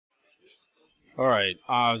All right,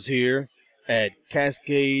 Oz here at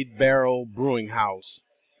Cascade Barrel Brewing House,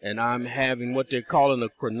 and I'm having what they're calling a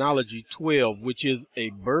Chronology 12, which is a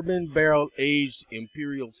bourbon barrel aged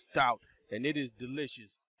imperial stout, and it is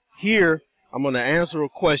delicious. Here, I'm going to answer a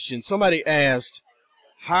question. Somebody asked,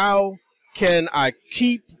 how can I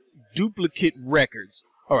keep duplicate records?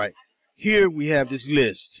 All right, here we have this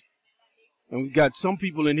list, and we've got some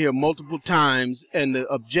people in here multiple times, and the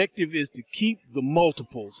objective is to keep the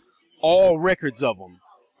multiples, all records of them.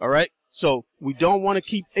 All right, so we don't want to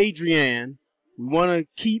keep Adrienne. We want to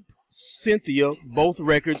keep Cynthia, both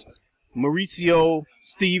records, Mauricio,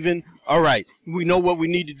 Stephen. All right, we know what we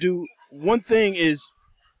need to do. One thing is,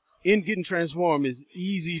 in getting transformed, is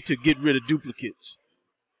easy to get rid of duplicates.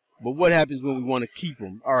 But what happens when we want to keep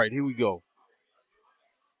them? All right, here we go.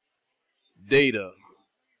 Data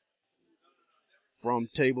from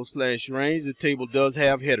table/range. The table does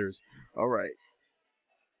have headers. All right.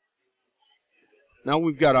 Now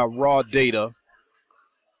we've got our raw data,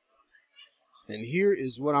 and here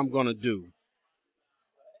is what I'm going to do.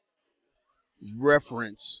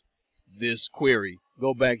 Reference this query.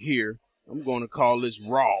 Go back here. I'm going to call this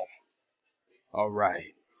raw. All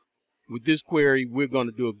right. With this query, we're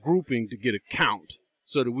going to do a grouping to get a count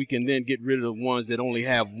so that we can then get rid of the ones that only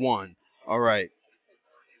have one. All right.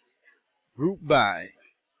 Group by.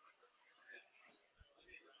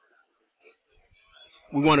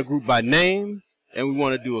 We want to group by name. And we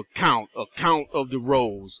want to do a count of the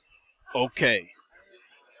rows. Okay.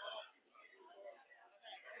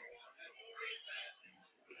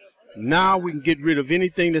 Now we can get rid of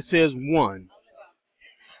anything that says 1.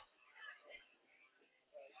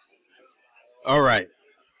 All right.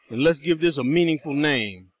 And let's give this a meaningful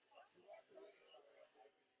name.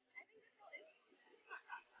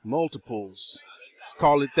 Multiples. Let's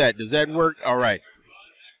call it that. Does that work? All right.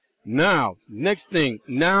 Now, next thing,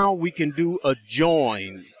 now we can do a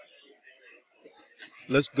join.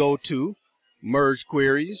 Let's go to merge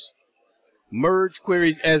queries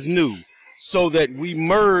as new, so that we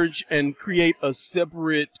merge and create a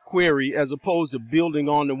separate query as opposed to building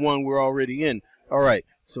on the one we're already in. All right,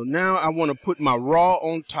 so now I want to put my raw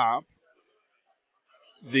on top,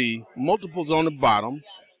 the multiples on the bottom,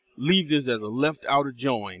 leave this as a left outer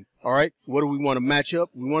join. All right, what do we want to match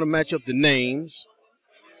up? We want to match up the names.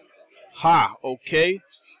 Ha, okay.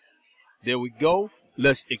 There we go.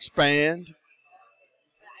 Let's expand.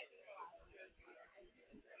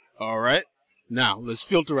 All right. Now, let's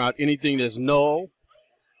filter out anything that's null.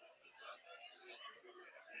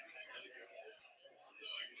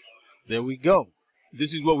 There we go.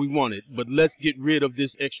 This is what we wanted. But let's get rid of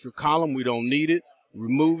this extra column. We don't need it.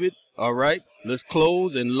 Remove it. All right. Let's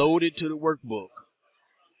close and load it to the workbook.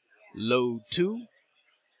 Load to.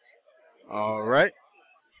 All right.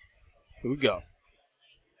 Here we go.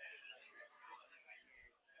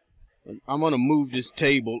 And I'm going to move this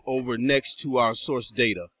table over next to our source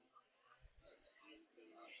data.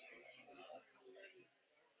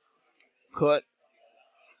 Cut.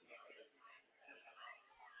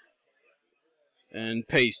 And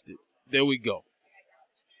paste it. There we go.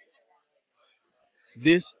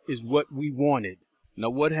 This is what we wanted.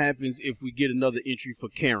 Now what happens if we get another entry for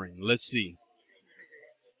Karen? Let's see.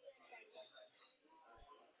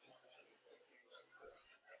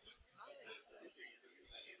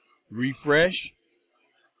 Refresh.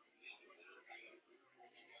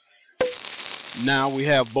 Now we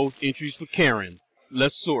have both entries for Karen.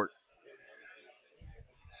 Let's sort.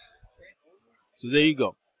 So there you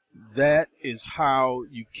go. That is how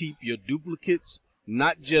you keep your duplicates,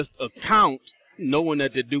 not just a count, knowing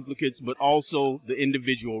that they're duplicates, but also the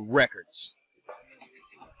individual records.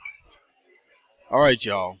 All right,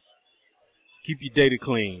 y'all. Keep your data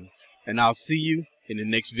clean, and I'll see you in the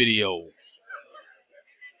next video.